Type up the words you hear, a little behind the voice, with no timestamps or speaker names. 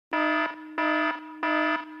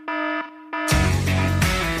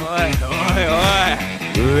おいお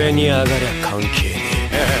い上に上がりゃ関係ね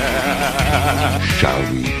え Shall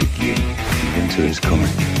we begin? The winter is coming.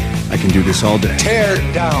 I can do this all day. Tear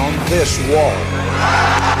down this wall.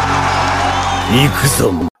 行く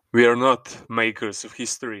ぞ We are not makers of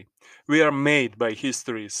history. We are made by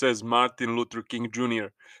history, says Martin Luther King Jr.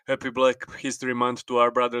 Happy Black History Month to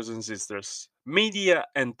our brothers and sisters. Media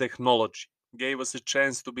and technology gave us a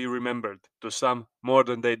chance to be remembered, to some more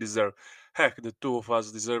than they deserve. Heck, the two of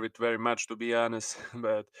us deserve it very much, to be honest.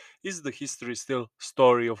 But is the history still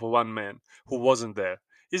story of one man who wasn't there?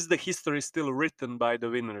 Is the history still written by the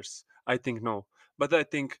winners? I think no. But I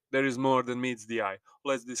think there is more than meets the eye.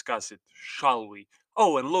 Let's discuss it, shall we?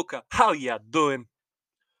 Oh, and Luca, how ya doing?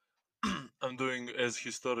 I'm doing as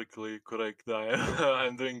historically correct I am.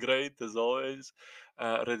 I'm doing great as always.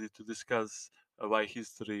 Ready to discuss why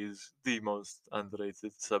history is the most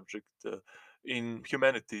underrated subject in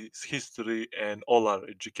humanity's history and all our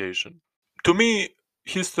education. To me,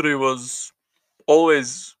 history was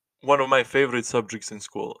always one of my favorite subjects in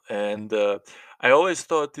school, and I always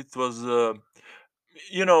thought it was, the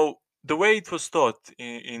way it was taught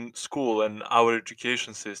in school and our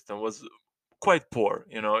education system was quite poor.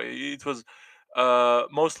 It was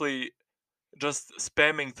mostly just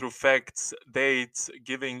spamming through facts, dates,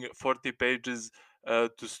 giving 40 pages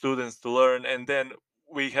to students to learn, and then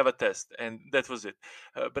we have a test, and that was it.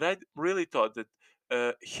 But I really thought that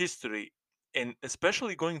history, and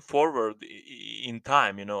especially going forward in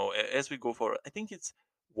time, as we go forward, I think it's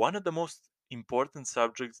one of the most important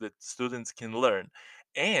subjects that students can learn.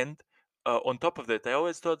 And on top of that, I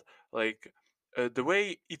always thought like the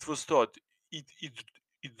way it was taught, it, it,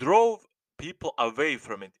 it drove people away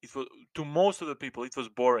from it. It was, to most of the people, it was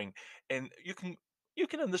boring, and you can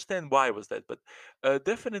understand why was that. But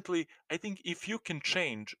definitely, I think if you can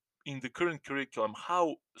change in the current curriculum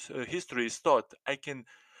how history is taught, I think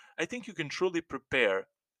you can truly prepare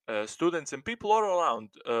students and people all around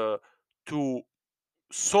to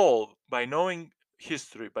solve, by knowing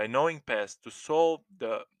history, by knowing past, to solve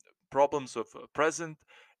the problems of present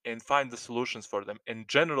and find the solutions for them, and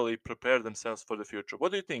generally prepare themselves for the future. What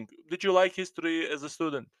do you think? Did you like history as a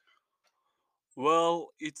student?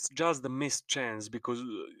 Well, it's just a missed chance because,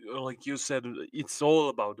 like you said, it's all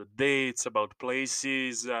about the dates, about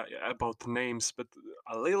places, about names, but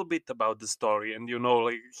a little bit about the story. And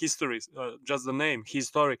like history, just the name,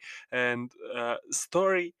 history, and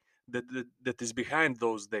story that is behind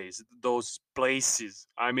those days, those places.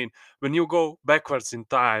 I mean, when you go backwards in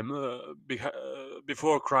time,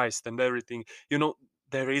 before Christ and everything,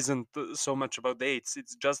 there isn't so much about dates.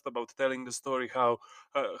 It's just about telling the story how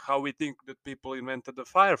we think that people invented the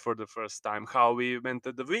fire for the first time, how we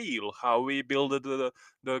invented the wheel, how we built the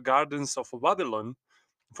gardens of Babylon,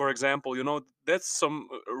 for example. That's some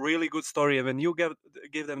really good story. And when you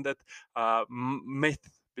give them that myth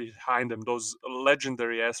behind them, those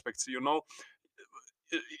legendary aspects,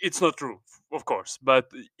 it's not true, of course, but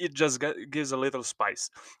it just gives a little spice.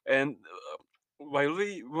 And while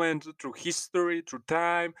we went through history, through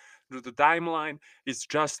time, through the timeline, it's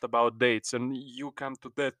just about dates. And you come to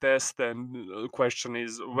that test, and the question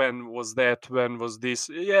is, when was that? When was this?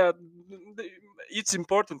 Yeah, it's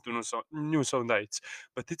important to know some dates,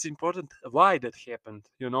 but it's important why that happened.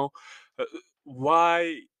 Uh,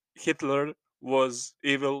 why Hitler was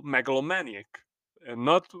evil megalomaniac, and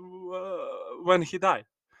not when he died.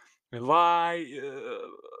 Why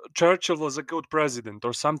Churchill was a good president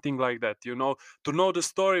or something like that. To know the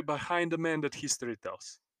story behind the man that history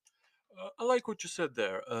tells. I like what you said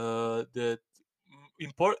there. That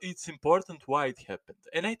it's important why it happened,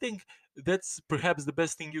 and I think that's perhaps the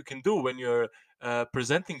best thing you can do when you're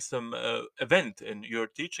presenting some event and you're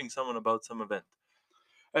teaching someone about some event.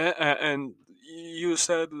 And you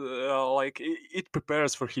said like it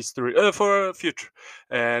prepares for history, for future.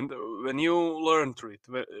 And when you learn through it,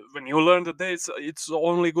 when you learn the dates, it's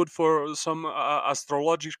only good for some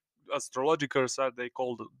astrologers, are they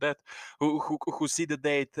called that, who see the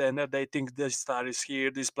date, and they think this star is here,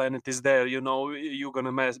 this planet is there. You're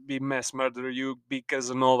gonna be mass murderer, you be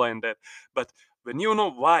Casanova and that. But when you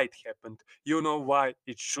know why it happened, you know why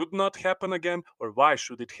it should not happen again, or why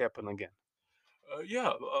should it happen again.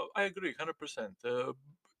 Yeah, I agree 100%.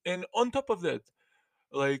 And on top of that,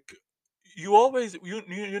 like, you always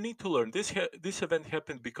you need to learn this event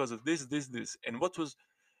happened because of this, and what was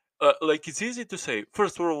like, it's easy to say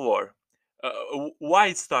First World War, why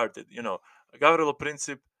it started. Gavrilo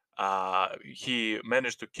Princip, he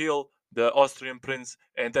managed to kill the Austrian prince,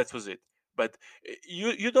 and that was it. But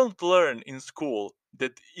you don't learn in school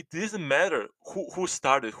that it doesn't matter who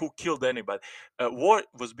started, who killed anybody. War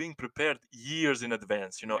was being prepared years in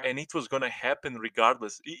advance, Yeah. and it was going to happen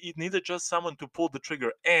regardless. It needed just someone to pull the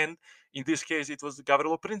trigger, and in this case, it was the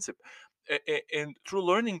Gavrilo Princip. And through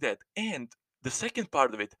learning that, and the second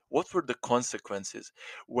part of it, what were the consequences?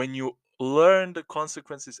 When you learn the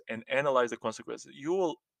consequences and analyze the consequences, you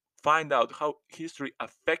will find out how history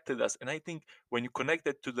affected us. And I think when you connect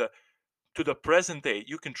it to the present day,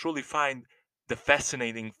 you can truly find the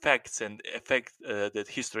fascinating facts and effect that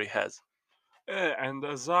history has. And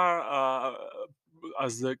as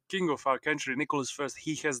the king of our country, Nicholas I,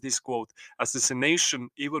 he has this quote: "As a nation,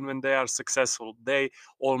 even when they are successful, they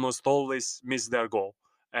almost always miss their goal."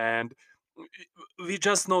 And we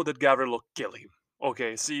just know that Gavrilo killed him.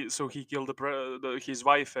 Okay, see, so he killed his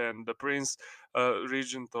wife and the prince,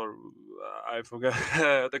 regent, or I forgot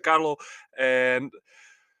the Carlo, and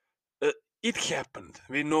uh, it happened.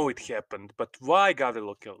 We know it happened, but why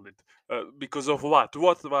Gavrilo killed it? Because of what?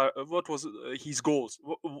 What was his goals?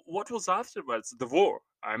 What was afterwards? The war.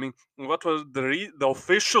 I mean, what were the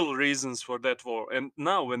official reasons for that war? And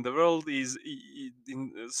now, when the world is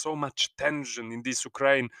in so much tension in this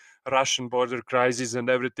Ukraine-Russian border crisis and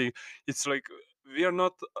everything, it's like we are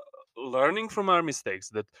not learning from our mistakes.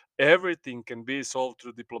 That everything can be solved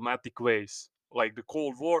through diplomatic ways, like the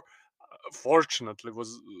Cold War fortunately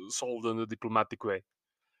was solved in a diplomatic way.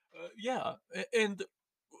 Yeah, and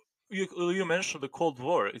you mentioned the Cold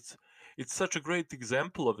War. It's such a great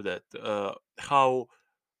example of that. How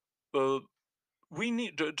uh, we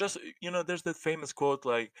need just there's that famous quote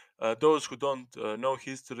like those who don't know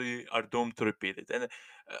history are doomed to repeat it, and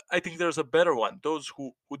I think there's a better one: those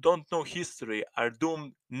who don't know history are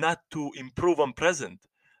doomed not to improve on present.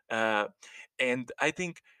 uh, and I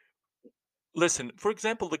think, listen, for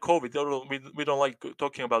example, the COVID, we don't like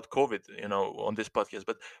talking about COVID, on this podcast,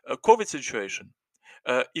 but COVID situation.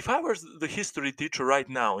 If I was the history teacher right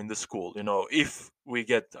now in the school, if we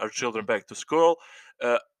get our children back to school,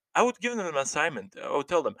 uh, I would give them an assignment. I would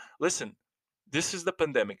tell them, listen, this is the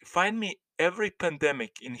pandemic. Find me every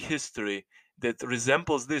pandemic in history that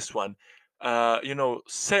resembles this one.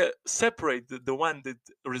 Separate the one that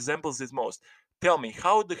resembles it most. Tell me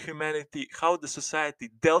how the humanity, how the society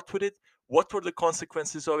dealt with it, what were the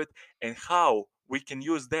consequences of it, and how we can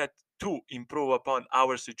use that to improve upon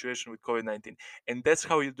our situation with COVID-19. And that's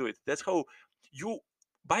how you do it. That's how you,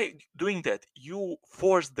 by doing that, you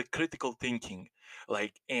force the critical thinking.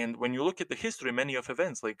 Like, and when you look at the history, many of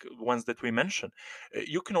events, like ones that we mentioned,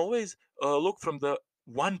 you can always look from the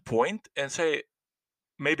one point and say,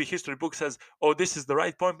 maybe history book says, oh, this is the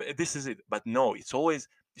right point, this is it. But no, it's always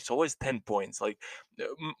 10 points. Like,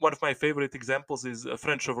 one of my favorite examples is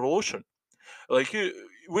French Revolution. Like,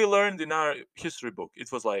 we learned in our history book,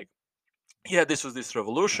 it was like, yeah, this was this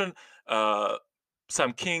revolution. Uh,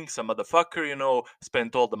 some king, some motherfucker,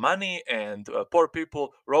 spent all the money, and poor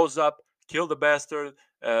people rose up, killed the bastard,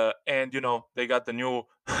 and they got the new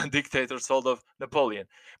dictator, sold of Napoleon.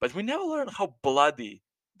 But we never learned how bloody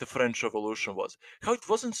the French Revolution was. How it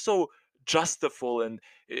wasn't so justful and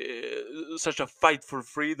such a fight for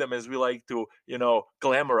freedom as we like to,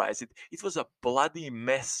 glamorize it. It was a bloody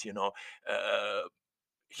mess,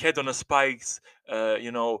 head on a spikes,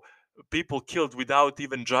 people killed without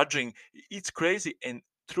even judging. It's crazy. And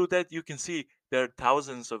through that, you can see there are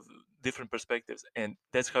thousands of different perspectives. And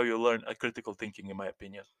that's how you learn a critical thinking, in my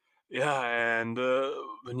opinion. Yeah, and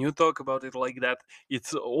when you talk about it like that,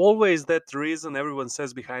 it's always that reason everyone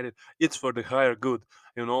says behind it. It's for the higher good,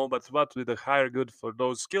 But what with the higher good for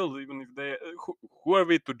those skilled, even if they, who are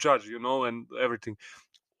we to judge, and everything.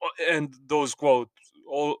 And those quotes,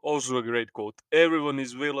 also a great quote. Everyone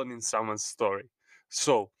is villain in someone's story.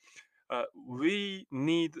 So we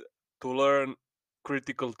need to learn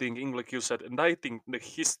critical thinking, like you said. And I think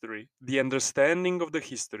the understanding of the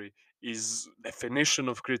history is definition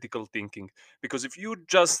of critical thinking. Because if you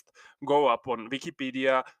just go up on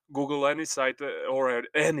Wikipedia, Google any site, or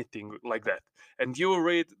anything like that, and you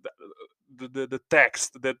read the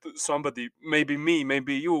text that somebody, maybe me,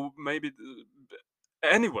 maybe you, maybe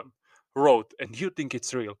anyone wrote, and you think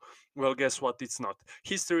it's real, well, guess what? It's not.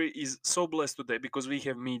 History is so blessed today because we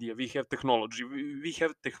have media, we have technology, we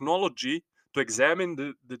have technology to examine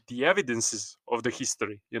the evidences of the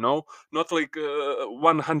history, not like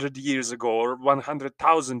 100 years ago or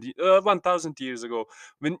 1,000 years ago,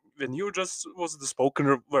 when you just was the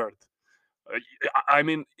spoken word. I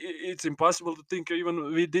mean, it's impossible to think.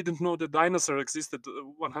 Even we didn't know the dinosaur existed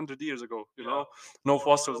 100 years ago. No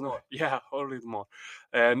fossils. No, yeah, or a little more.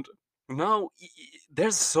 And now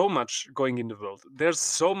there's so much going in the world. There's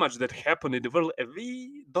so much that happened in the world, and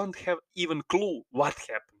we don't have even clue what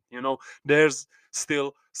happened. You know, there's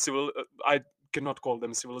still civil. I cannot call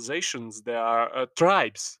them civilizations. They are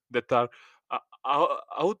tribes that are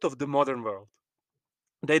out of the modern world.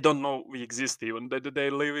 They don't know we exist even. They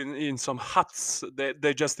live in some huts.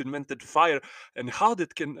 They just invented fire. And how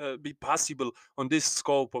that can be possible on this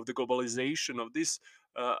scope of the globalization of this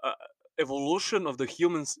evolution of the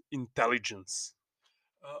human's intelligence?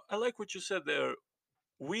 I like what you said there.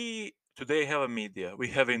 We today have a media, we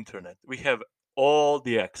have internet, we have all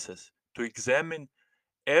the access to examine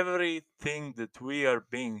everything that we are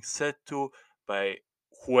being said to by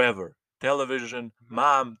whoever, television,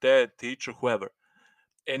 mom, dad, teacher, whoever.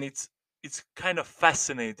 And it's kind of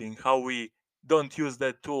fascinating how we don't use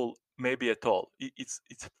that tool maybe at all.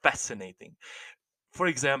 It's fascinating. For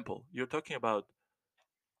example, you're talking about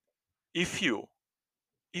if you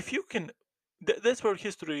if you can that's where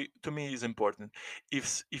history to me is important.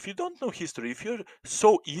 If you don't know history, if you're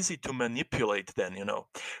so easy to manipulate, then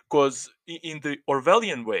because in the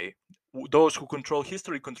Orwellian way, those who control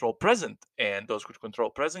history control present, and those who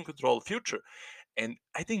control present control future. And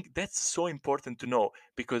I think that's so important to know,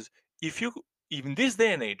 because if you in this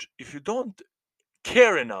day and age, if you don't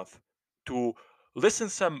care enough to listen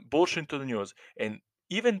some bullshit to the news, and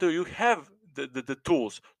even though you have the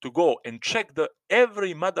tools to go and check the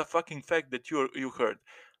every motherfucking fact that you heard,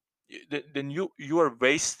 then you're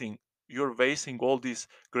wasting all these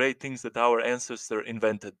great things that our ancestors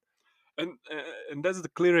invented. And that's the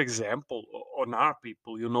clear example on our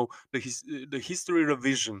people. You know, the history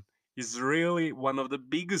revision is really one of the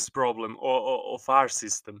biggest problem of our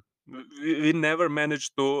system. We never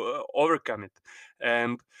managed to overcome it.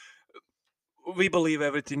 And we believe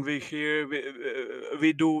everything we hear.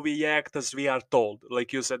 We do, we act as we are told,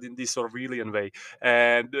 like you said, in this Orwellian way.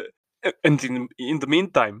 And in the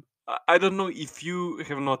meantime, I don't know if you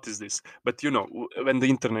have noticed this, but you know, when the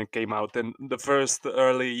internet came out and the first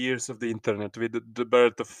early years of the internet with the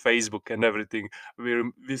birth of Facebook and everything,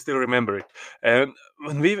 we still remember it. And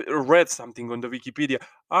when we read something on the Wikipedia,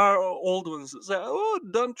 our old ones say, "Oh,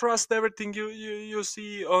 don't trust everything you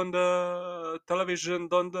see on the television.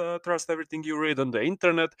 Don't trust everything you read on the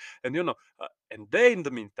internet." And you know, and they, in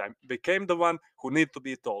the meantime, became the one who need to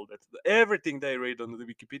be told that everything they read on the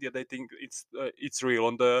Wikipedia, they think it's real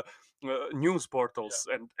on the news portals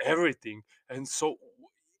and everything. And so,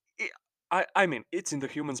 I mean, it's in the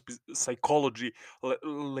human psychology.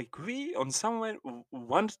 Like we, on some way,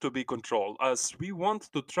 want to be controlled, as we want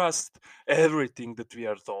to trust everything that we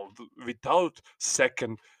are told without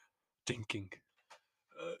second thinking.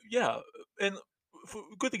 Yeah, and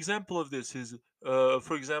a good example of this is,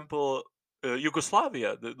 for example,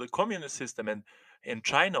 Yugoslavia, the communist system, and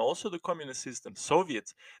China, also the communist system,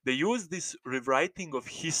 Soviets. They use this rewriting of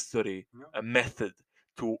history method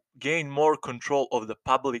to gain more control of the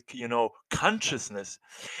public, consciousness.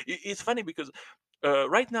 It's funny because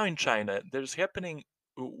right now in China, there's happening.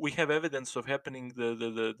 We have evidence of happening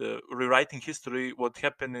the rewriting history. What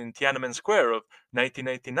happened in Tiananmen Square of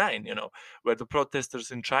 1999, where the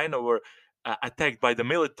protesters in China were attacked by the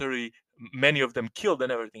military, many of them killed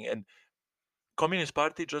and everything. And Communist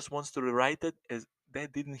Party just wants to rewrite it as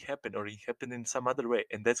that didn't happen, or it happened in some other way,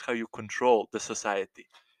 and that's how you control the society.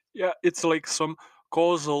 Yeah, it's like some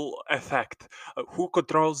causal effect. Who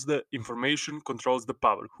controls the information controls the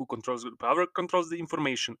power. Who controls the power controls the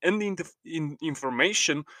information, and in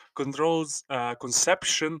information controls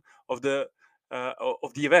conception of the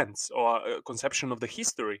events, or conception of the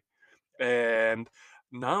history. And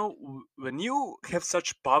now, when you have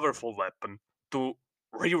such powerful weapon to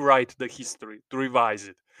rewrite the history, to revise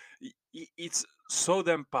it, it's so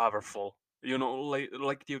damn powerful. You know,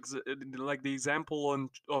 like the example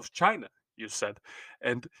of China you said,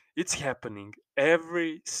 and it's happening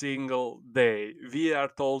every single day. We are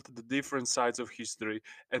told the different sides of history,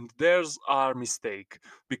 and there's our mistake,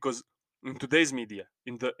 because in today's media,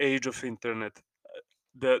 in the age of internet,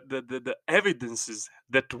 the evidences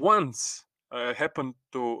that once happened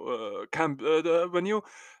to when you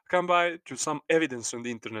come by to some evidence on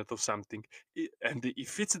the internet of something, and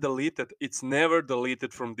if it's deleted, it's never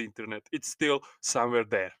deleted from the internet. It's still somewhere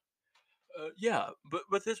there. Yeah,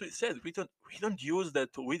 but as we said, we don't use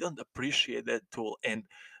that tool. We don't appreciate that tool, and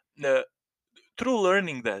uh, through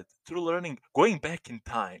learning, going back in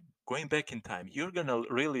time, you're gonna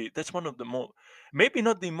really. That's one of the most, maybe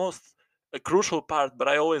not the most crucial part, but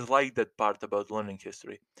I always like that part about learning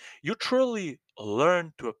history. You truly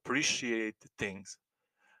learn to appreciate things.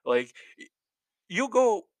 Like you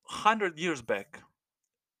go 100 years back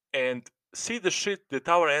and see the shit that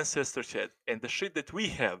our ancestors had and the shit that we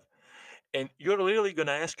have, and you're really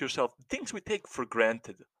gonna ask yourself things we take for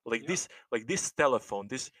granted, like Yeah. this telephone,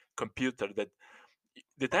 this computer that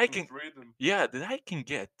that I Fucking can, freedom. yeah, that I can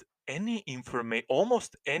get any information,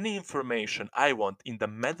 almost any information I want in the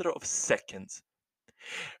matter of seconds.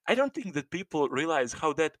 I don't think that people realize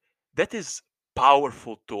how that is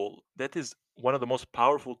powerful tool. That is one of the most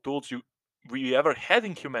powerful tools we ever had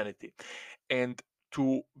in humanity. And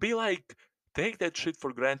to be like take that shit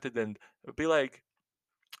for granted and be like,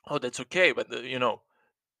 oh, that's okay, but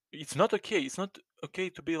it's not okay. It's not okay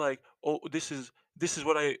to be like, oh, this is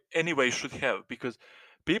what I anyway should have, because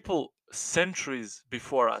people centuries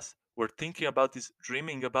before us were thinking about this,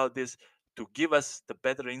 dreaming about this, to give us the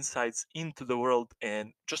better insights into the world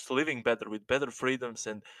and just living better with better freedoms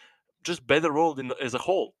and just better world as a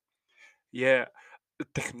whole. Yeah,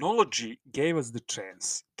 technology gave us the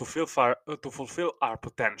chance to fulfill our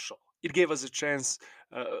potential. It gave us a chance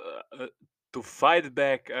uh, uh, to fight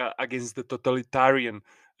back against the totalitarian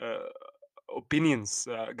uh, opinions,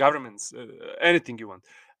 governments, anything you want.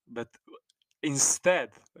 But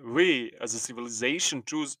instead, we as a civilization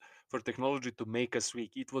choose for technology to make us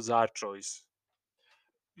weak. It was our choice.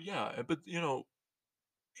 Yeah, but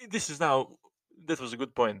this is now, that was a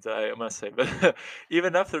good point, I must say. But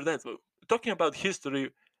even after that, talking about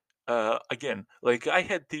history, again, like I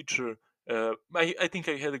had teacher, I think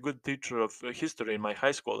I had a good teacher of history in my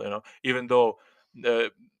high school, even though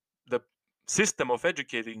the the system of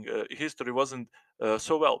educating history wasn't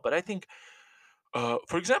so well. But I think,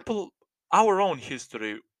 for example, our own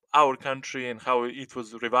history, our country, and how it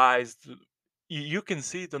was revised, you can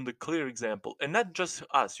see it on the clear example, and not just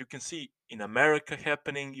us. You can see in America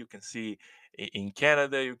happening. You can see in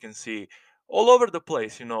Canada. You can see all over the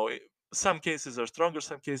place. Some cases are stronger,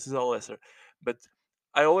 some cases are lesser. But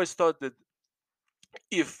I always thought that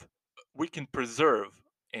if we can preserve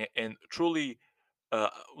and truly, uh,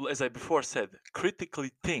 as I before said,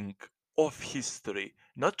 critically think of history,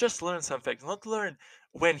 not just learn some facts, not learn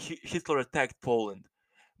when Hitler attacked Poland,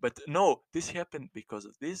 but no, this happened because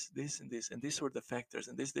of this, and these were the factors,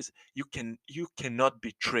 and this. You cannot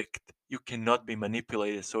be tricked, you cannot be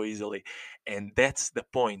manipulated so easily, and that's the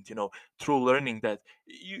point. Through learning that,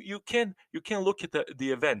 you can look at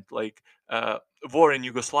the event like war in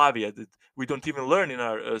Yugoslavia that we don't even learn in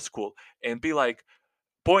our school, and be like,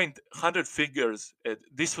 point 100 figures at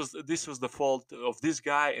this was the fault of this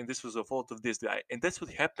guy, and this was the fault of this guy, and that's what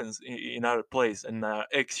happens in our place in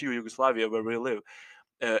ex Yugoslavia where we live.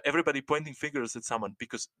 Everybody pointing fingers at someone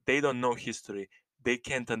because they don't know history, they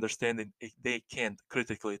can't understand it, they can't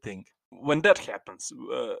critically think. When that happens,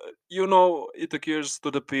 it occurs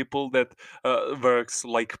to the people that works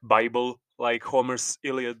like Bible, like Homer's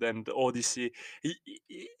Iliad and Odyssey.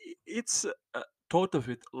 It's thought of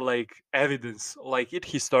it like evidence, like it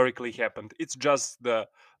historically happened. It's just the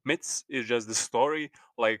myths, it's just the story,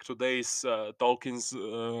 like today's Tolkien's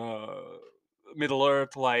Middle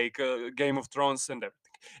Earth, like Game of Thrones and everything.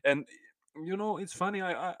 And it's funny.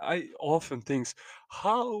 I often think,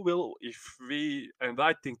 how will, if we, and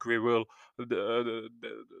I think we will,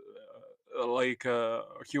 like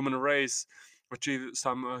human race achieve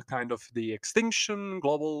some kind of the extinction,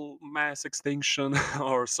 global mass extinction,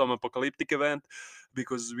 or some apocalyptic event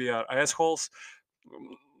because we are assholes.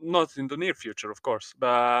 Not in the near future, of course,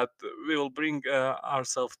 but we will bring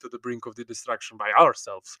ourselves to the brink of the destruction by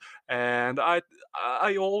ourselves. And I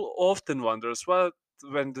often wonders what,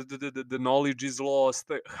 when the knowledge is lost,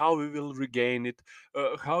 how we will regain it,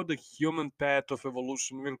 how the human path of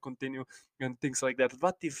evolution will continue, and things like that.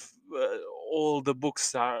 What if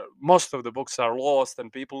most of the books are lost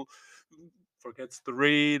and people forgets to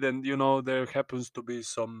read, and there happens to be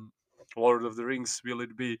some Lord of the Rings? Will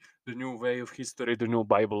it be the new way of history, the new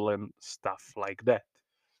Bible, and stuff like that?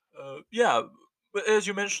 Yeah, but as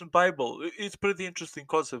you mentioned, Bible, it's pretty interesting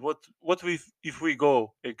concept. What if we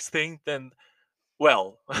go extinct, and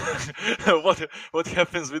well, what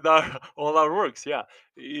happens with our all our works? Yeah,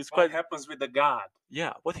 it's What quite. happens with the God?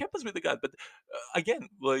 Yeah, what happens with the God? But again,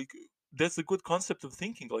 like, that's a good concept of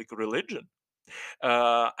thinking, like religion.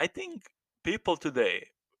 I think people today,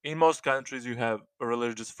 in most countries, you have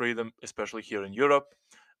religious freedom, especially here in Europe.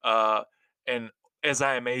 Uh, and as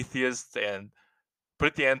I am atheist and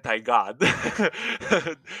pretty anti-God,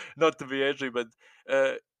 not to be edgy, but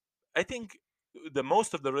uh, I think the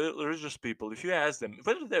most of the religious people, if you ask them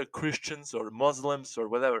whether they're Christians or Muslims or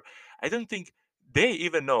whatever, I don't think they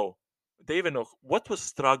even know. They even know what was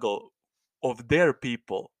struggle of their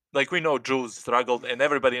people. Like, we know Jews struggled, and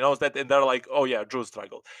everybody knows that, and they're like, "Oh yeah, Jews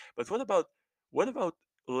struggled." But what about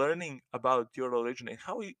learning about your religion and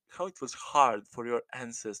how it was hard for your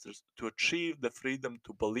ancestors to achieve the freedom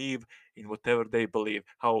to believe in whatever they believe,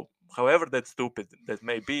 however that stupid that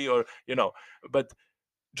may be, or but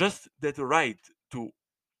just that right to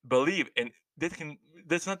believe. And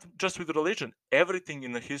that's not just with religion. Everything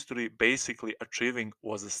in the history basically achieving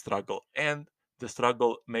was a struggle, and the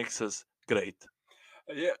struggle makes us great.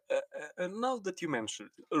 Yeah, and now that you mentioned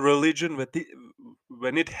religion,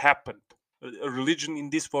 when it happened, a religion in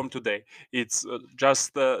this form today, it's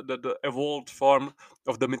just the evolved form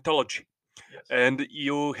of the mythology. Yes. And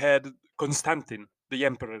you had Constantine, the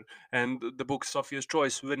emperor, and the book Sophia's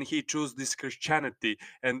Choice when he chose this Christianity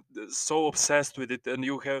and so obsessed with it. And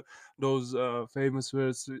you have those famous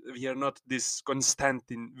words: "We are not this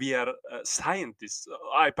Constantine. We are scientists."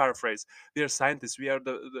 I paraphrase: "We are scientists. We are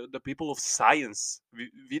the people of science.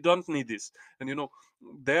 We don't need this." And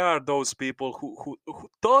there are those people who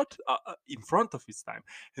thought in front of his time.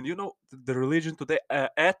 And the religion today,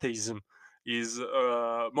 atheism, is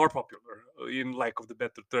more popular, in lack of the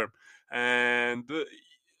better term. And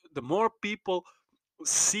the more people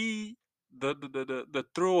see the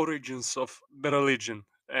true origins of the religion,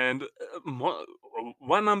 and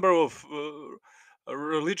one number of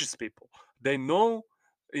religious people, they know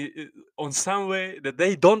on some way that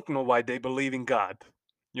they don't know why they believe in God.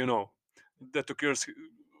 you know that occurs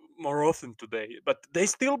more often today, but they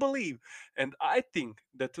still believe. And I think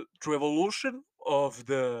that through evolution of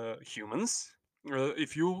the humans,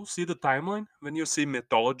 if you see the timeline, when you see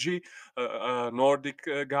mythology, Nordic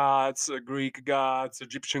gods, Greek gods,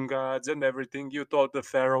 Egyptian gods, and everything, you thought the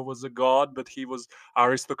pharaoh was a god, but he was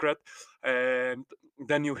aristocrat. And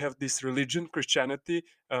then you have this religion, Christianity,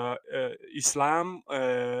 Islam,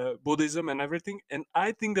 Buddhism, and everything. And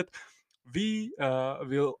I think that we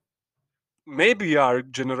will, maybe our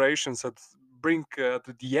generations at brink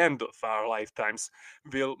to the end of our lifetimes,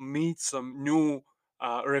 will meet some new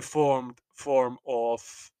reformed form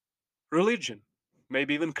of religion.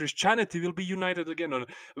 Maybe even Christianity will be united again,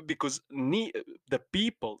 because the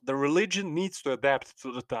people, the religion needs to adapt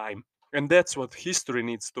to the time, and that's what history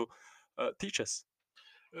needs to teach us.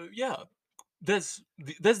 Yeah, that's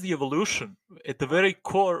the evolution at the very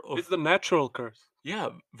core It's of. the natural curse. Yeah,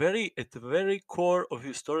 very at the very core of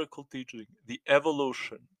historical teaching, the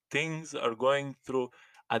evolution. Things are going through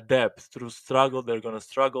adapt, through struggle. They're gonna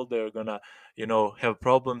struggle. They're gonna, have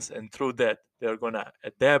problems, and through that, they're gonna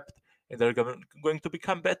adapt, and they're going to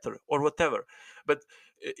become better or whatever. But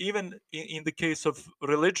even in the case of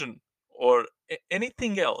religion or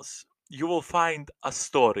anything else, you will find a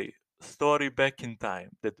story back in time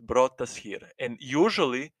that brought us here, and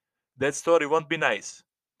usually that story won't be nice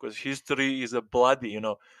because history is a bloody,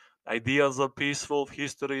 ideals are peaceful,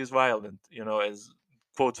 history is violent, as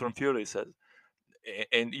quote from Fury says.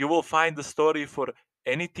 And you will find the story for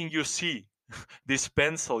anything you see. This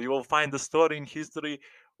pencil, you will find the story in history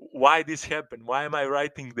why this happened, why am I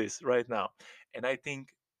writing this right now. And I think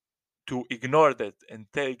to ignore that and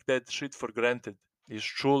take that shit for granted is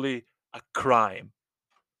truly a crime.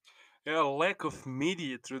 Yeah, lack of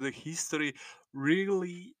media through the history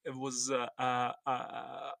really was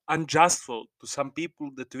unjustful to some people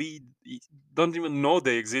that we don't even know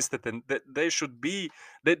they existed, and that they should be,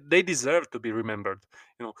 that they deserve to be remembered.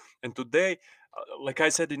 And today, like I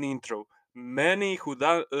said in the intro, many who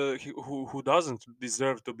doesn't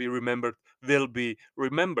deserve to be remembered will be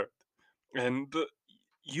remembered. And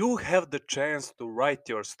you have the chance to write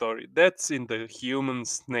your story. That's in the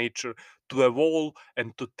human's nature, to evolve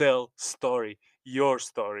and to tell story, your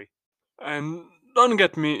story. And don't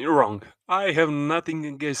get me wrong, I have nothing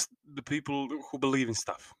against the people who believe in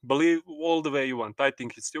stuff. Believe all the way you want. I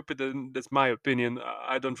think it's stupid, and that's my opinion.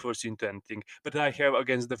 I don't force you into anything. But I have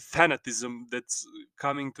against the fanatism that's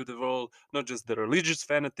coming to the world, not just the religious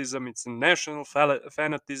fanatism, it's national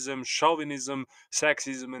fanatism, chauvinism,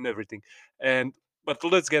 sexism, and everything. And but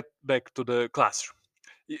let's get back to the classroom.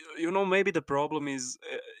 Maybe the problem is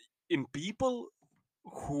in people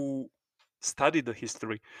who study the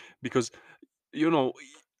history, because you know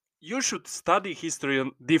you should study history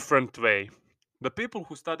in different way. The people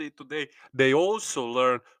who study it today, they also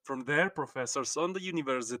learn from their professors on the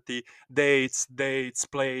university, dates,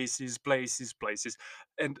 places,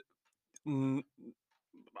 and mm,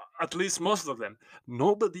 at least most of them,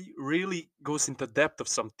 nobody really goes into depth of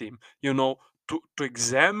something, to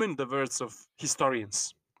examine the words of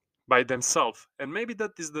historians by themselves. And maybe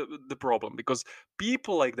that is the problem, because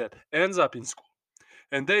people like that ends up in school,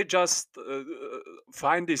 and they just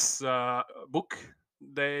find this book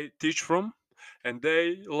they teach from, and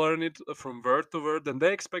they learn it from word to word, and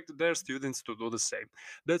they expect their students to do the same.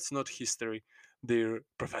 That's not history, dear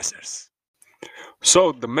professors.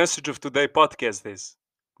 So the message of today podcast is,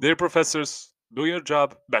 dear professors, do your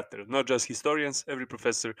job better. Not just historians, every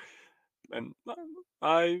professor, and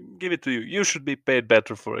I give it to you. You should be paid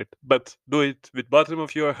better for it, but do it with bottom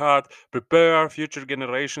of your heart. Prepare our future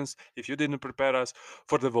generations, if you didn't prepare us,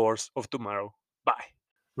 for the wars of tomorrow. Bye.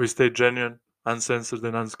 We stay genuine, uncensored,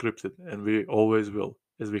 and unscripted, and we always will,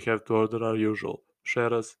 as we have to order our usual.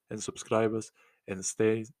 Share us and subscribe us, and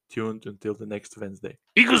stay tuned until the next Wednesday.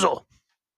 Ikuzo!